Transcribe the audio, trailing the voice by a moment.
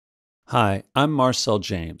Hi, I'm Marcel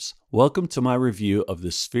James. Welcome to my review of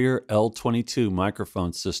the Sphere L22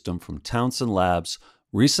 microphone system from Townsend Labs,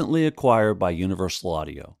 recently acquired by Universal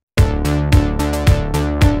Audio.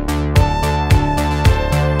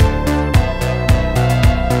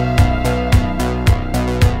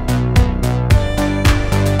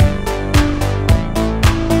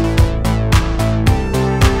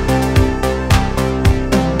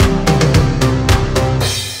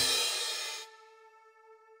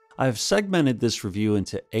 I have segmented this review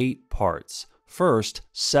into 8 parts. First,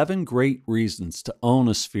 7 great reasons to own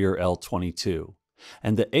a Sphere L22.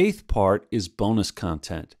 And the 8th part is bonus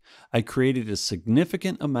content. I created a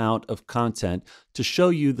significant amount of content to show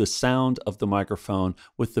you the sound of the microphone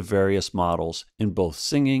with the various models in both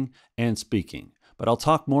singing and speaking. But I'll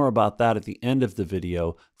talk more about that at the end of the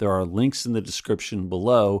video. There are links in the description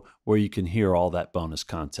below where you can hear all that bonus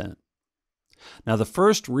content. Now, the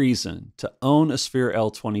first reason to own a Sphere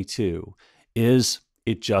L22 is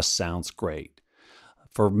it just sounds great.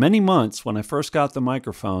 For many months, when I first got the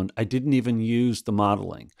microphone, I didn't even use the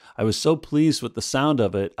modeling. I was so pleased with the sound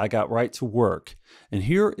of it, I got right to work. And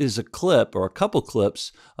here is a clip, or a couple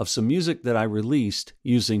clips, of some music that I released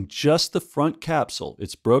using just the front capsule.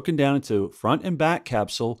 It's broken down into front and back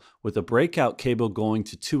capsule with a breakout cable going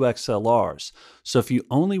to 2 XLRs. So if you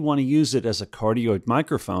only want to use it as a cardioid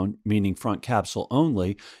microphone, meaning front capsule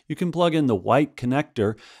only, you can plug in the white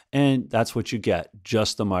connector and that's what you get,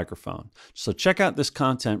 just the microphone. So check out this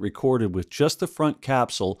content recorded with just the front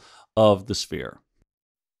capsule of the Sphere.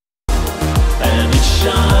 And it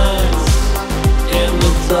shines in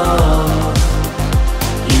the dark.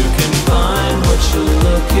 You can find what you're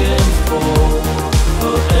looking for,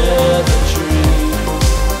 forever dream.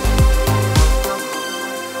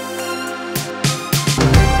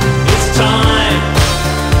 It's time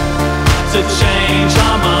to change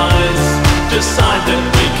our minds, decide that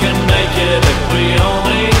we can make it if we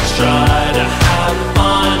only try to have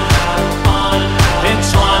fun in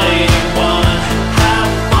 21.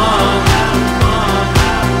 Have fun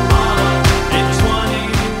in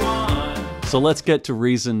 21. So let's get to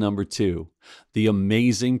reason number 2, the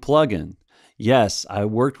amazing plugin. Yes, I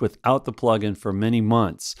worked without the plugin for many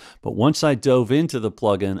months, but once I dove into the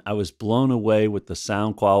plugin, I was blown away with the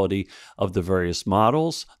sound quality of the various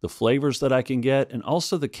models, the flavors that I can get, and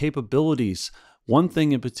also the capabilities. One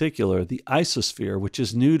thing in particular, the Isosphere, which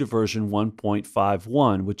is new to version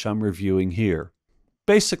 1.51, which I'm reviewing here.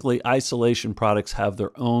 Basically, isolation products have their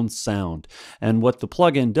own sound, and what the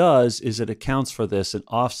plugin does is it accounts for this and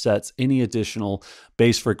offsets any additional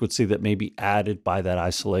bass frequency that may be added by that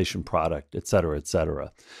isolation product, etc.,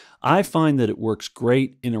 etc. I find that it works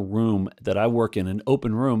great in a room that I work in, an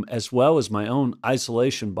open room, as well as my own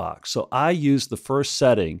isolation box. So I use the first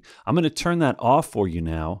setting. I'm going to turn that off for you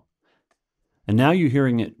now, and now you're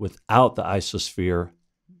hearing it without the Isosphere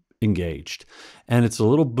engaged. And it's a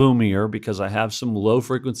little boomier because I have some low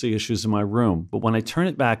frequency issues in my room. But when I turn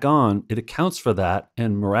it back on, it accounts for that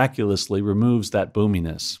and miraculously removes that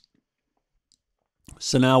boominess.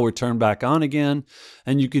 So now we're turned back on again,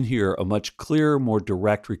 and you can hear a much clearer, more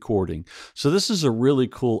direct recording. So this is a really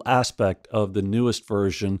cool aspect of the newest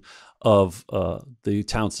version of the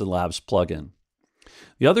Townsend Labs plugin.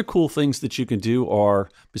 The other cool things that you can do are,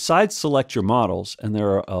 besides select your models, and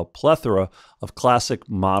there are a plethora of classic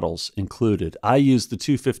models included. I use the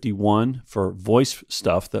 251 for voice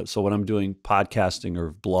stuff, so when I'm doing podcasting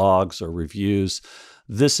or blogs or reviews,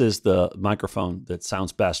 this is the microphone that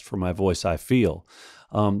sounds best for my voice, I feel.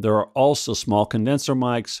 There are also small condenser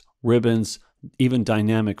mics, ribbons, even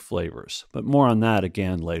dynamic flavors, but more on that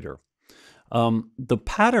again later. The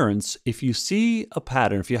patterns, if you see a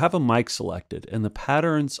pattern, if you have a mic selected and the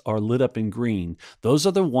patterns are lit up in green, those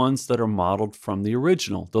are the ones that are modeled from the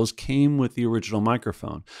original. Those came with the original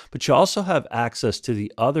microphone. But you also have access to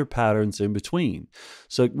the other patterns in between.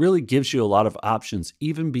 So it really gives you a lot of options,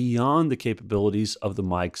 even beyond the capabilities of the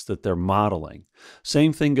mics that they're modeling.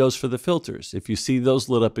 Same thing goes for the filters. If you see those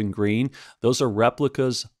lit up in green, those are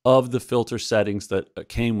replicas of the filter settings that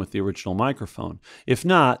came with the original microphone. If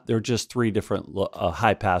not, they're just 3 different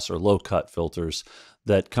high pass or low cut filters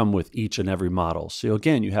that come with each and every model. So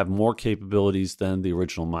again, you have more capabilities than the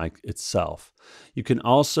original mic itself. You can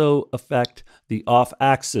also affect the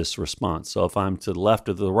off-axis response. So if I'm to the left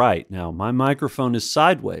or the right, now my microphone is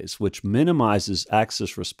sideways, which minimizes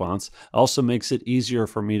axis response, also makes it easier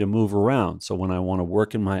for me to move around. So when I want to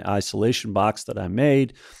work in my isolation box that I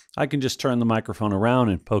made, I can just turn the microphone around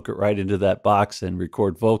and poke it right into that box and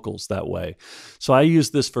record vocals that way. So I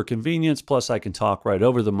use this for convenience, plus I can talk right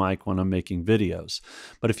over the mic when I'm making videos.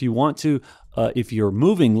 But if you want to, if you're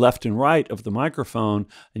moving left and right of the microphone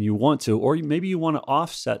and you want to, or maybe you want to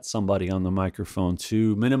offset somebody on the microphone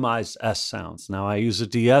to minimize S sounds. Now I use a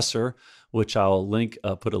de-esser, which I'll link,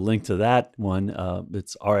 put a link to that one.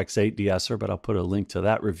 It's RX8 de-esser, but I'll put a link to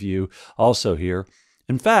that review also here.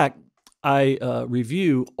 In fact, I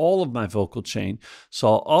review all of my vocal chain, so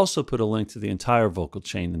I'll also put a link to the entire vocal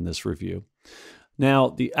chain in this review. Now,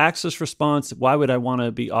 the axis response, why would I want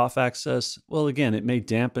to be off axis? Well, again, it may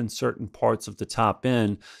dampen certain parts of the top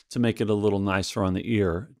end to make it a little nicer on the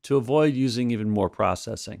ear to avoid using even more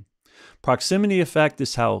processing. Proximity effect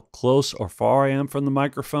is how close or far I am from the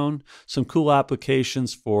microphone. Some cool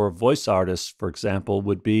applications for voice artists, for example,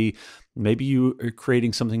 would be maybe you are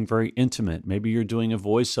creating something very intimate. Maybe you're doing a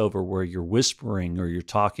voiceover where you're whispering or you're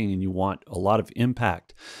talking and you want a lot of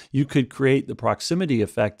impact. You could create the proximity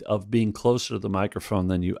effect of being closer to the microphone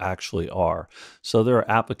than you actually are. So there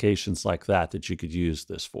are applications like that that you could use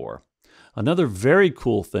this for. Another very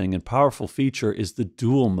cool thing and powerful feature is the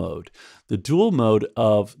dual mode. The dual mode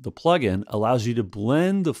of the plugin allows you to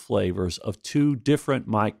blend the flavors of two different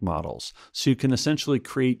mic models. So you can essentially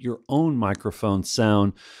create your own microphone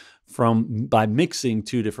sound by mixing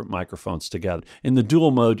two different microphones together. In the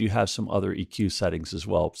dual mode, you have some other EQ settings as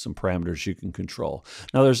well, some parameters you can control.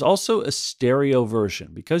 Now, there's also a stereo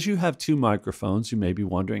version. Because you have two microphones, you may be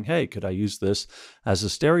wondering, hey, could I use this as a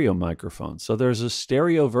stereo microphone? So there's a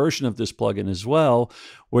stereo version of this plugin as well,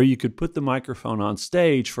 where you could put the microphone on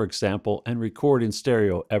stage, for example, and record in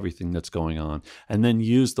stereo everything that's going on, and then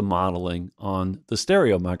use the modeling on the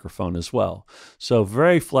stereo microphone as well. So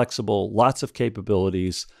very flexible, lots of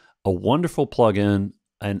capabilities. A wonderful plugin,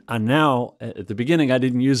 and now, at the beginning, I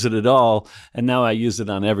didn't use it at all, and now I use it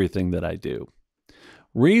on everything that I do.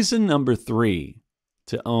 Reason number 3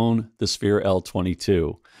 to own the Sphere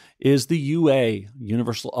L22 is the UA,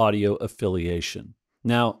 Universal Audio Affiliation.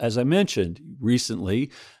 Now, as I mentioned recently,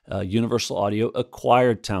 Universal Audio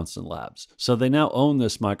acquired Townsend Labs. So they now own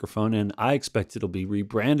this microphone, and I expect it'll be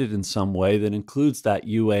rebranded in some way that includes that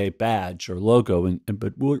UA badge or logo.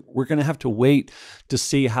 But we're going to have to wait to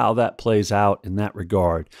see how that plays out in that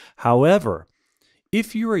regard. However,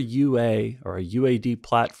 if you're a UA or a UAD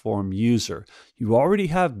platform user, you already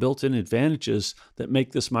have built-in advantages that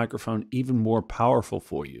make this microphone even more powerful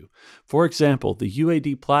for you. For example, the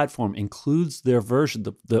UAD platform includes their version,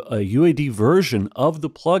 the UAD version of the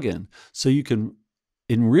plugin, so you can,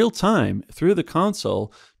 in real time, through the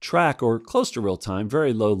console, track, or close to real time,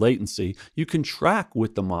 very low latency, you can track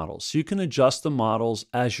with the models. So you can adjust the models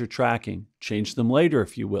as you're tracking, change them later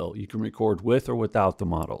if you will. You can record with or without the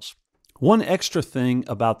models. One extra thing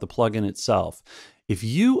about the plugin itself, if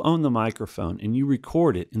you own the microphone and you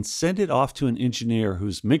record it and send it off to an engineer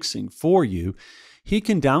who's mixing for you, he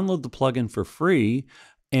can download the plugin for free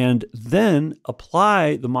and then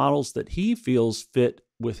apply the models that he feels fit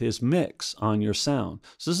with his mix on your sound.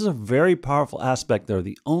 So this is a very powerful aspect. They're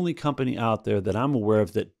the only company out there that I'm aware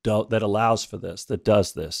of that allows for this, that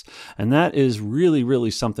does this. And that is really,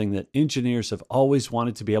 really something that engineers have always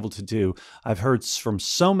wanted to be able to do. I've heard from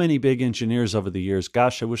so many big engineers over the years,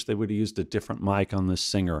 gosh, I wish they would have used a different mic on this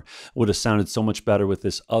singer. It would have sounded so much better with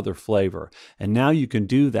this other flavor. And now you can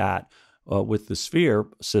do that with the Sphere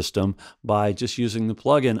system by just using the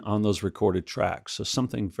plugin on those recorded tracks. So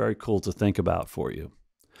something very cool to think about for you.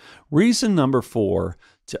 Reason number 4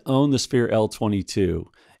 to own the Sphere L22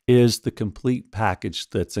 is the complete package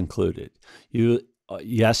that's included.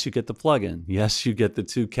 Yes, you get the plugin. Yes, you get the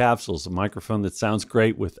 2 capsules, a microphone that sounds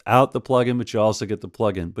great without the plugin, but you also get the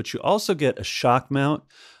plugin. But you also get a shock mount,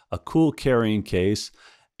 a cool carrying case,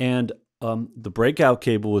 and the breakout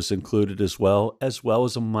cable is included as well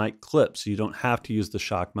as a mic clip. So you don't have to use the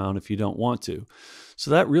shock mount if you don't want to.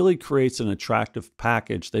 So that really creates an attractive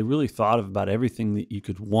package. They really thought about everything that you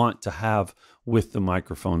could want to have with the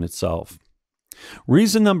microphone itself.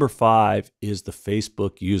 Reason number 5 is the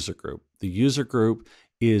Facebook user group. The user group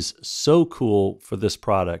is so cool for this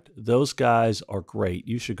product. Those guys are great.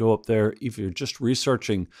 You should go up there if you're just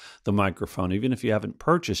researching the microphone. Even if you haven't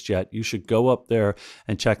purchased yet, you should go up there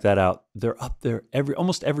and check that out. They're up there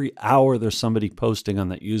almost every hour. There's somebody posting on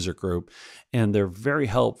that user group, and they're very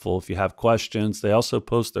helpful if you have questions. They also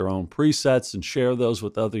post their own presets and share those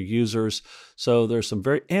with other users. So there's some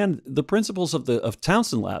and the principals of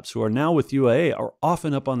Townsend Labs, who are now with UAA, are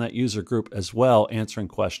often up on that user group as well, answering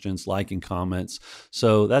questions, liking comments.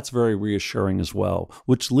 So that's very reassuring as well,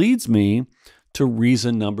 which leads me to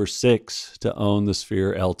reason number 6 to own the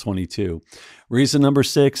Sphere L22. Reason number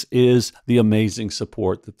 6 is the amazing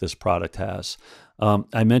support that this product has.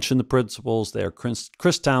 I mentioned the principals. They are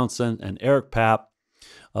Chris Townsend and Eric Papp.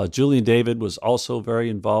 Julian David was also very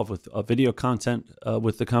involved with video content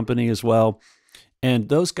with the company as well. And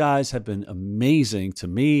those guys have been amazing to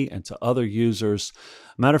me and to other users.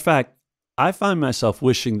 Matter of fact, I find myself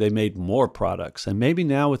wishing they made more products. And maybe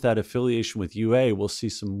now with that affiliation with UA, we'll see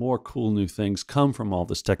some more cool new things come from all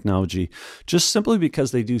this technology, just simply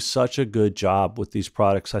because they do such a good job with these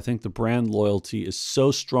products. I think the brand loyalty is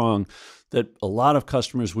so strong that a lot of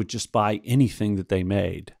customers would just buy anything that they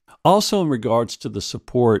made. Also, in regards to the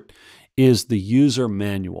support is the user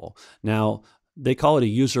manual. Now, they call it a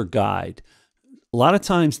user guide. A lot of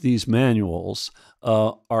times these manuals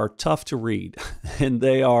are tough to read, and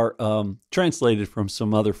they are translated from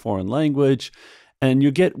some other foreign language, and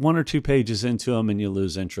you get 1 or 2 pages into them and you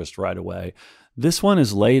lose interest right away. This one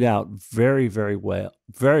is laid out very, very well,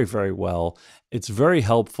 very, very well. It's very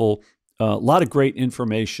helpful. A lot of great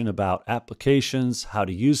information about applications, how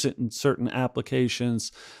to use it in certain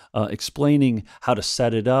applications, explaining how to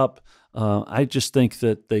set it up. I just think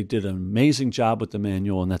that they did an amazing job with the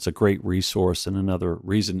manual, and that's a great resource and another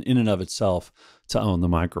reason in and of itself to own the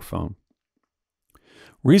microphone.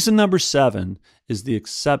 Reason number 7 is the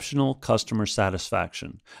exceptional customer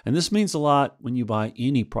satisfaction. And this means a lot when you buy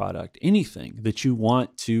any product, anything that you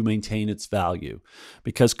want to maintain its value.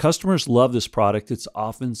 Because customers love this product, it's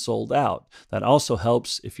often sold out. That also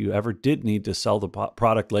helps if you ever did need to sell the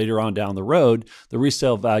product later on down the road. The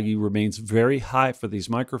resale value remains very high for these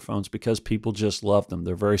microphones because people just love them.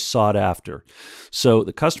 They're very sought after. So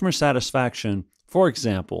the customer satisfaction, for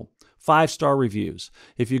example, 5-star reviews.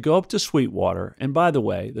 If you go up to Sweetwater, and by the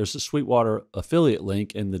way, there's a Sweetwater affiliate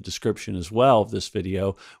link in the description as well of this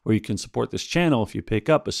video where you can support this channel if you pick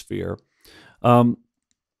up a Sphere.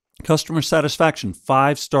 Customer satisfaction,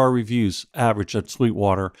 5-star reviews average at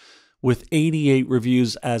Sweetwater with 88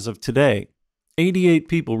 reviews as of today. 88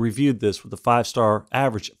 people reviewed this with a 5-star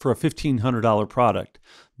average for a $1,500 product.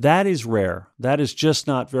 That is rare. That is just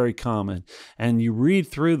not very common. And you read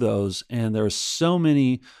through those, and there are so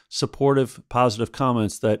many supportive, positive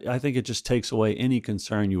comments that I think it just takes away any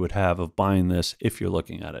concern you would have of buying this if you're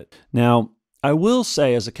looking at it. Now, I will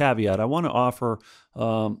say as a caveat, I want to offer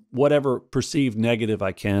whatever perceived negative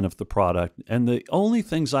I can of the product. And the only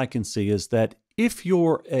things I can see is that if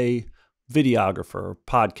you're a videographer,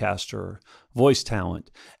 podcaster, voice talent,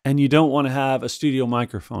 and you don't want to have a studio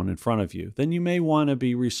microphone in front of you, then you may want to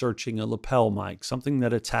be researching a lapel mic, something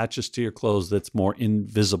that attaches to your clothes that's more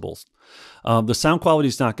invisible. The sound quality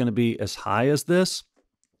is not going to be as high as this,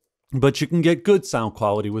 but you can get good sound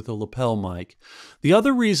quality with a lapel mic. The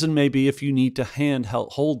other reason may be if you need to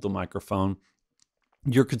hold the microphone,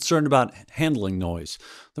 you're concerned about handling noise.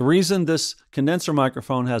 The reason this condenser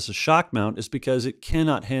microphone has a shock mount is because it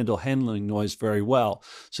cannot handle handling noise very well.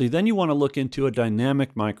 So then you want to look into a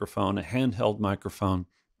dynamic microphone, a handheld microphone,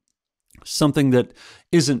 something that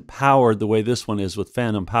isn't powered the way this one is with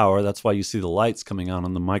phantom power. That's why you see the lights coming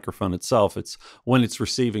on the microphone itself. It's when it's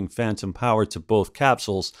receiving phantom power to both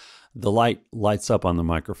capsules, the light lights up on the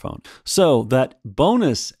microphone. So that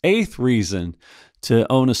bonus 8th reason to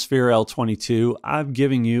own a Sphere L22, I'm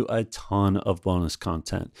giving you a ton of bonus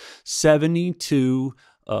content. 72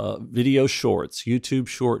 video shorts, YouTube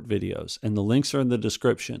short videos, and the links are in the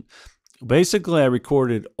description. Basically, I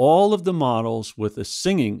recorded all of the models with a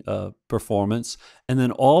singing performance, and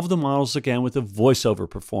then all of the models again with a voiceover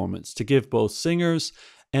performance to give both singers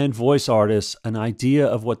and voice artists an idea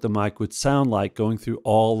of what the mic would sound like going through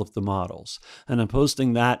all of the models. And I'm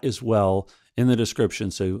posting that as well in the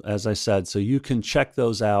description. So as I said, so you can check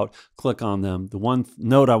those out, click on them. The one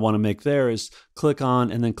note I want to make there is click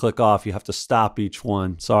on and then click off. You have to stop each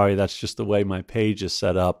one. Sorry, that's just the way my page is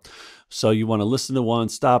set up. So you want to listen to one,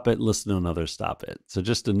 stop it, listen to another, stop it. So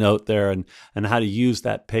just a note there and how to use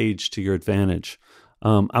that page to your advantage.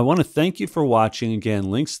 I want to thank you for watching. Again,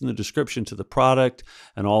 links in the description to the product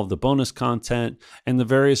and all of the bonus content and the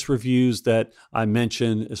various reviews that I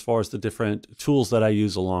mentioned as far as the different tools that I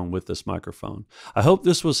use along with this microphone. I hope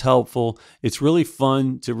this was helpful. It's really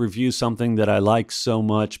fun to review something that I like so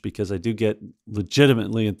much because I do get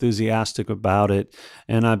legitimately enthusiastic about it.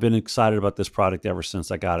 And I've been excited about this product ever since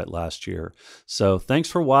I got it last year. So thanks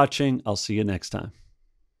for watching. I'll see you next time.